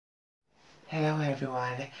Hello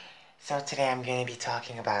everyone. So today I'm going to be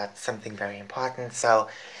talking about something very important. So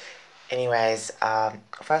anyways,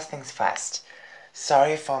 first things first.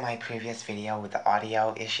 Sorry for my previous video with the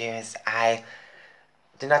audio issues. I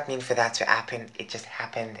did not mean for that to happen. It just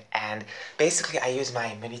happened, and basically I used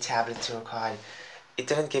my mini tablet to record. It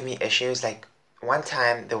didn't give me issues. Like one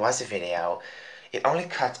time there was a video. It only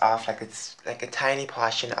cut off like it's like a tiny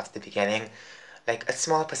portion of the beginning, like a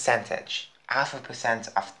small percentage, half a percent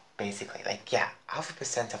of basically, like yeah, half a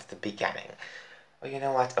percent of the beginning. Or you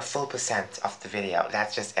know what, a full percent of the video,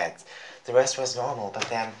 that's just it. The rest was normal, but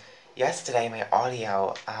then yesterday my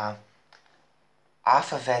audio,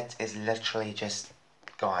 half of it is literally just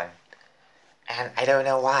gone. And I don't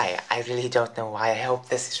know why. I really don't know why. I hope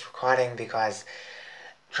this is recording because,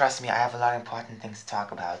 trust me, I have a lot of important things to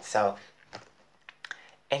talk about. So,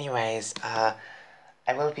 anyways, I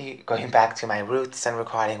will be going back to my roots and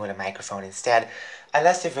recording with a microphone instead.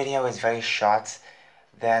 Unless the video is very short,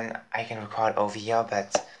 then I can record over here,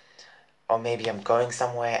 but or maybe I'm going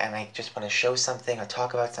somewhere and I just want to show something or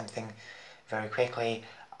talk about something very quickly.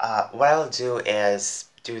 What I'll do is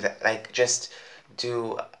do that, like just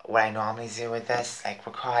do what I normally do with this, like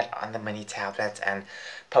record on the mini tablet and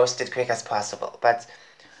post it quick as possible. But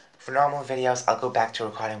for normal videos, I'll go back to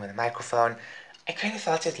recording with a microphone. I kind of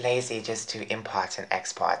felt it lazy just to import and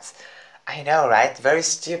export. I know, right? Very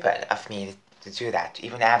stupid of me to do that, to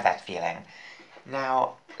even have that feeling.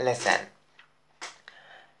 Now, listen.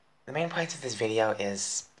 The main point of this video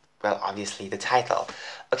is, well, obviously the title.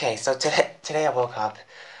 Okay, so today I woke up.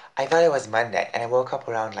 I thought it was Monday, and I woke up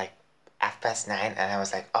around like 9:30, and I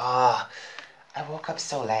was like, oh, I woke up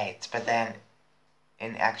so late. But then,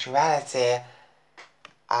 in actuality,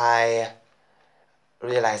 I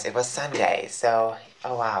realized it was Sunday. So,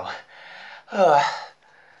 oh wow.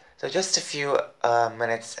 So just a few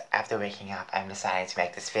minutes after waking up, I'm deciding to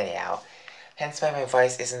make this video. Hence why my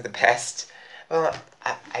voice isn't the best. Well,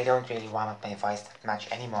 I don't really warm up my voice that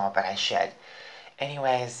much anymore, but I should.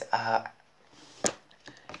 Anyways,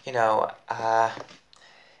 you know,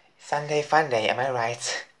 Sunday fun day, am I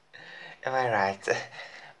right? Am I right?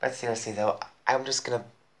 But seriously though, I'm just gonna,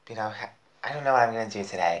 you know, I don't know what I'm gonna do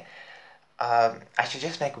today. I should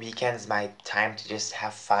just make weekends my time to just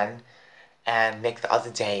have fun and make the other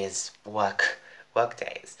days work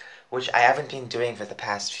days, which I haven't been doing for the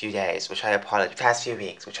past few days, past few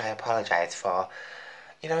weeks, which I apologize for.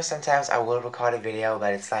 You know, sometimes I will record a video,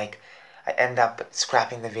 but it's like I end up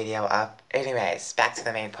scrapping the video up. Anyways, back to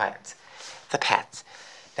the main point. The pet.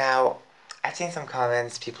 Now, I've seen some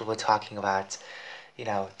comments, people were talking about, you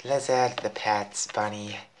know, lizard, the pet,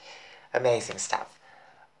 bunny, amazing stuff.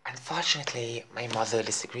 Unfortunately, my mother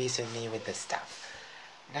disagrees with me with this stuff.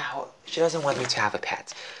 Now, she doesn't want me to have a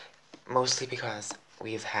pet, mostly because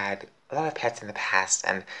we've had a lot of pets in the past,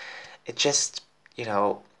 and it just, you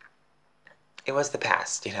know, it was the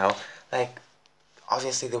past, you know? Like,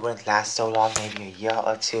 obviously they wouldn't last so long, maybe a year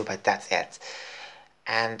or two, but that's it.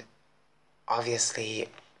 And obviously,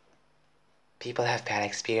 people have bad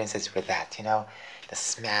experiences with that, you know? The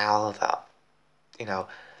smell, you know,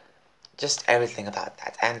 just everything about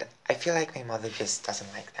that. And I feel like my mother just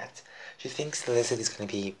doesn't like that. She thinks the lizard is gonna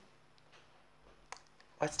be,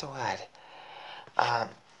 what's the word? Um,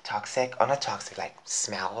 Toxic, or not toxic, like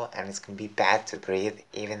smell, and it's gonna be bad to breathe,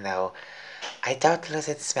 even though I doubt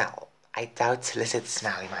lizards smell. I doubt lizards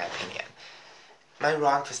smell, in my opinion. Am I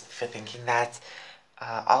wrong for thinking that?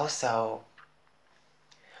 Also,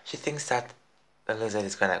 she thinks that the lizard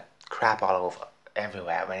is gonna crap all over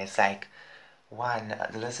everywhere, when it's like, one,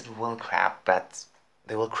 the lizard will crap, but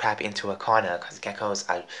they will crap into a corner, because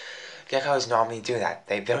geckos normally do that.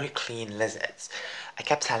 They're very clean lizards. I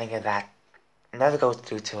kept telling her that never goes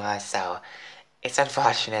through to her, so it's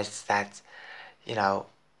unfortunate that, you know,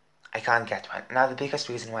 I can't get one. Now, the biggest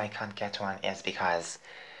reason why I can't get one is because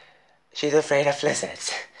she's afraid of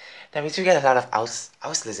lizards. Now, we do get a lot of house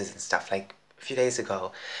lizards and stuff. Like, a few days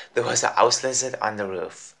ago, there was a house lizard on the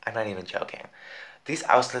roof. I'm not even joking. These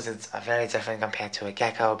house lizards are very different compared to a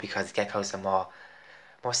gecko because geckos are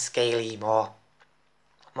more scaly, more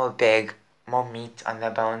big, more meat on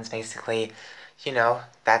their bones, basically. You know,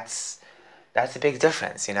 that's a big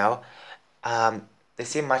difference, you know? They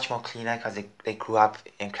seem much more cleaner because they grew up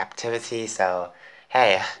in captivity, so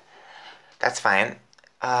hey, that's fine.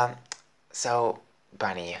 Um, so,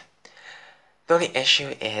 Bunny. The only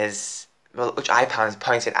issue is, well, which I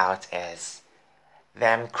pointed out, is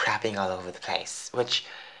them crapping all over the place, which,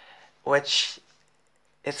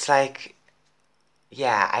 it's like,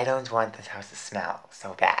 yeah, I don't want this house to smell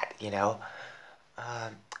so bad, you know?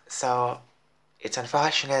 Um, so, it's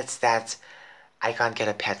unfortunate that I can't get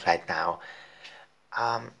a pet right now.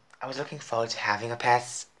 Um, I was looking forward to having a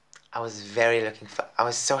pet. I was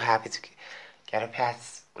so happy to get a pet,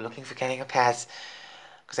 looking for getting a pet,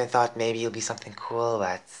 because I thought maybe it'll be something cool,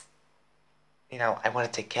 but, I want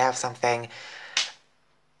to take care of something,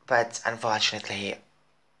 but unfortunately,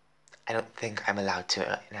 I don't think I'm allowed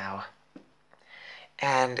to now.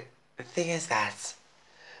 And the thing is that,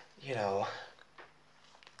 you know,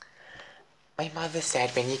 my mother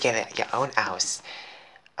said when you get your own house,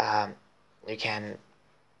 you can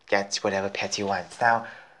get whatever pet you want. Now,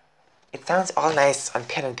 it sounds all nice on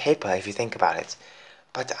pen and paper if you think about it,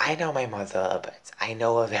 but I know my mother a bit. I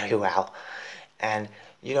know her very well, and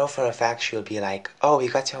you know for a fact she'll be like, "Oh, you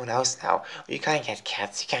got your own house now. You can't get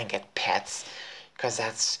cats. You can't get pets, because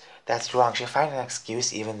that's wrong." She'll find an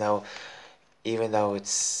excuse, even though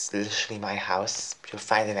it's literally my house. She'll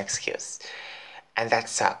find an excuse, and that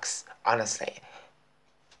sucks, honestly.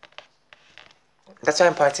 That's why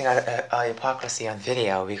I'm pointing out hypocrisy on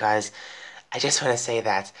video, because I just want to say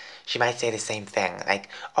that she might say the same thing, like,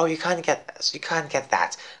 "Oh, you can't get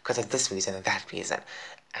that because of this reason and that reason,"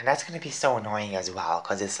 and that's gonna be so annoying as well,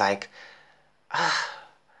 because it's like,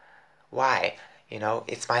 why?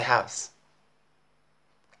 It's my house.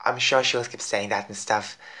 I'm sure she'll keep saying that and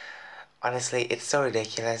stuff. Honestly, it's so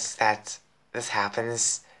ridiculous that this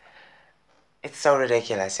happens. It's so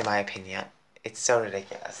ridiculous, in my opinion. It's so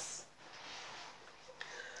ridiculous.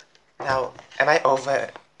 Now, am I over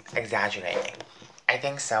exaggerating? I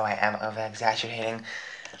think so. I am over exaggerating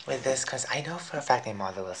with this, because I know for a fact my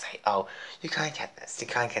mother will say, "Oh, you can't get this, you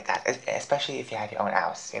can't get that," especially if you have your own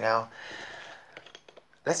house.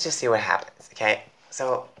 Let's just see what happens, okay?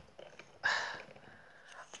 So,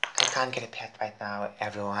 I can't get a pet right now,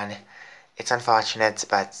 everyone. It's unfortunate,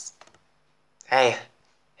 but hey,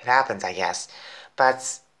 it happens, I guess.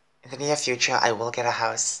 But in the near future, I will get a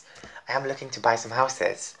house. I am looking to buy some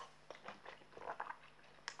houses.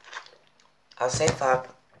 I'll save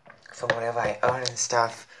up from whatever I earn and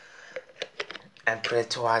stuff and put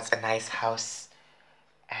it towards a nice house.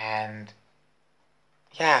 And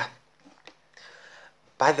yeah.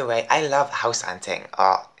 By the way, I love house hunting.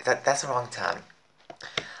 Oh, that's the wrong term.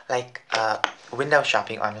 Like window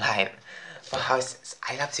shopping online for houses.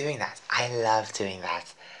 I love doing that. I love doing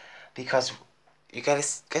that because you get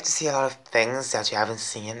to see a lot of things that you haven't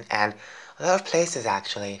seen, and a lot of places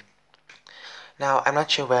actually. Now, I'm not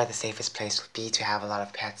sure where the safest place would be to have a lot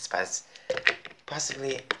of pets, but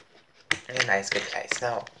possibly a nice good place.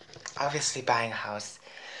 Now, obviously buying a house,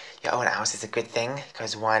 your own house, is a good thing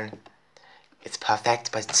because one, it's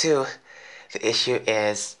perfect, but two, the issue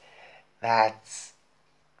is that,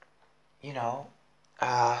 you know,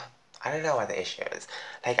 I don't know what the issue is.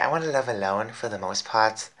 Like, I want to live alone for the most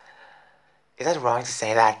part. Is that wrong to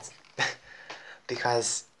say that?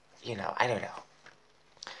 Because, I don't know.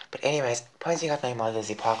 But anyways, pointing out my mother's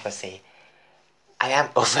hypocrisy,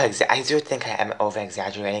 I do think I am over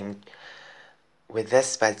exaggerating with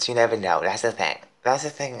this, but you never know. That's the thing. That's the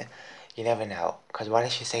thing. You never know. Because what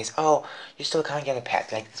if she says, "Oh, you still can't get a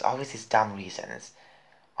pet"? Like, there's always these dumb reasons.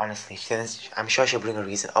 Honestly, I'm sure she'll bring a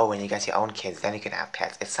reason. "Oh, when you get your own kids, then you can have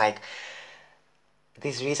pets." It's like,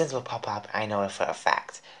 these reasons will pop up, I know it for a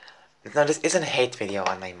fact. No, this isn't a hate video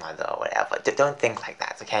on my mother or whatever. Don't think like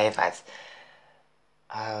that, okay?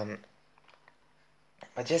 Um,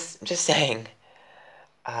 but just saying,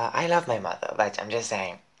 I love my mother, but I'm just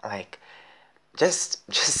saying, like, just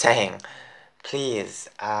saying, please,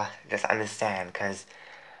 just understand, cause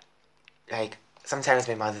like sometimes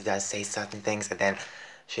my mother does say certain things, and then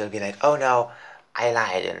she'll be like, "Oh no, I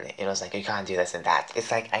lied," and it was like, "You can't do this and that."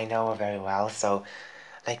 It's like I know her very well, so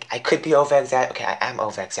like I could be over exaggerating. Okay, I am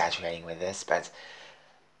over exaggerating with this, but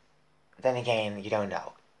then again, you don't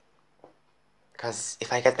know. Because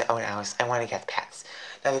if I get my own house, I want to get pets.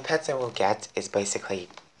 Now, the pets I will get is basically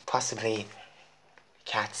possibly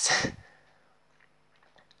cats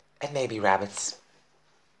and maybe rabbits.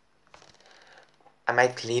 I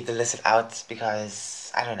might leave the lizard out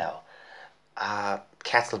because I don't know.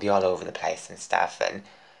 Cats will be all over the place and stuff, and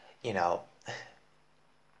you know.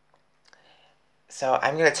 So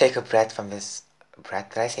I'm gonna take a breath from this. Breath?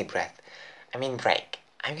 Did I say breath? I mean break.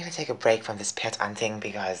 I'm gonna take a break from this pet hunting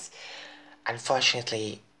because,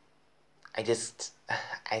 unfortunately, I just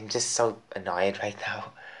I'm just so annoyed right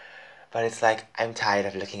now. But it's like I'm tired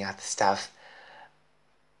of looking at the stuff.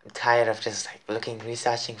 I'm tired of just like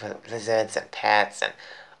researching for lizards and pets and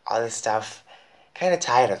all this stuff. Kind of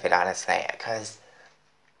tired of it, honestly, because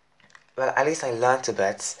well, at least I learned a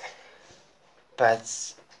bit.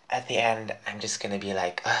 But at the end, I'm just gonna be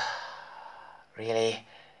like, really,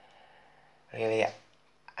 really,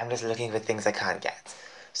 I'm just looking for things I can't get.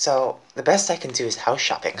 So the best I can do is house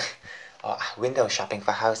shopping. window shopping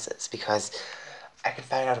for houses because I can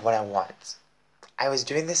find out what I want. I was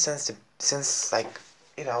doing this since like,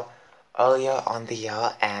 you know, earlier on the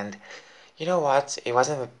year, and you know what? It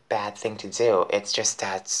wasn't a bad thing to do. It's just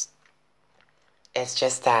that,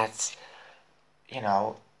 you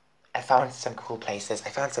know, I found some cool places. I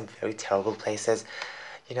found some very terrible places,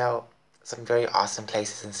 you know, some very awesome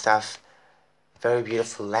places and stuff. Very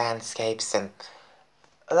beautiful landscapes and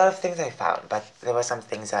a lot of things I found, but there were some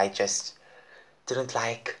things I just didn't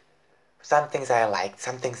like. Some things I liked,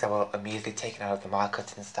 some things that were immediately taken out of the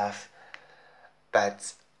market and stuff.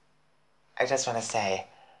 But I just want to say,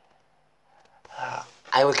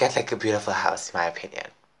 I would get like a beautiful house, in my opinion.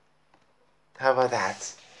 How about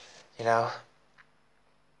that? You know,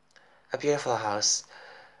 a beautiful house,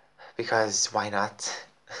 because why not?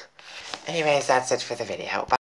 Anyways, that's it for the video. Bye.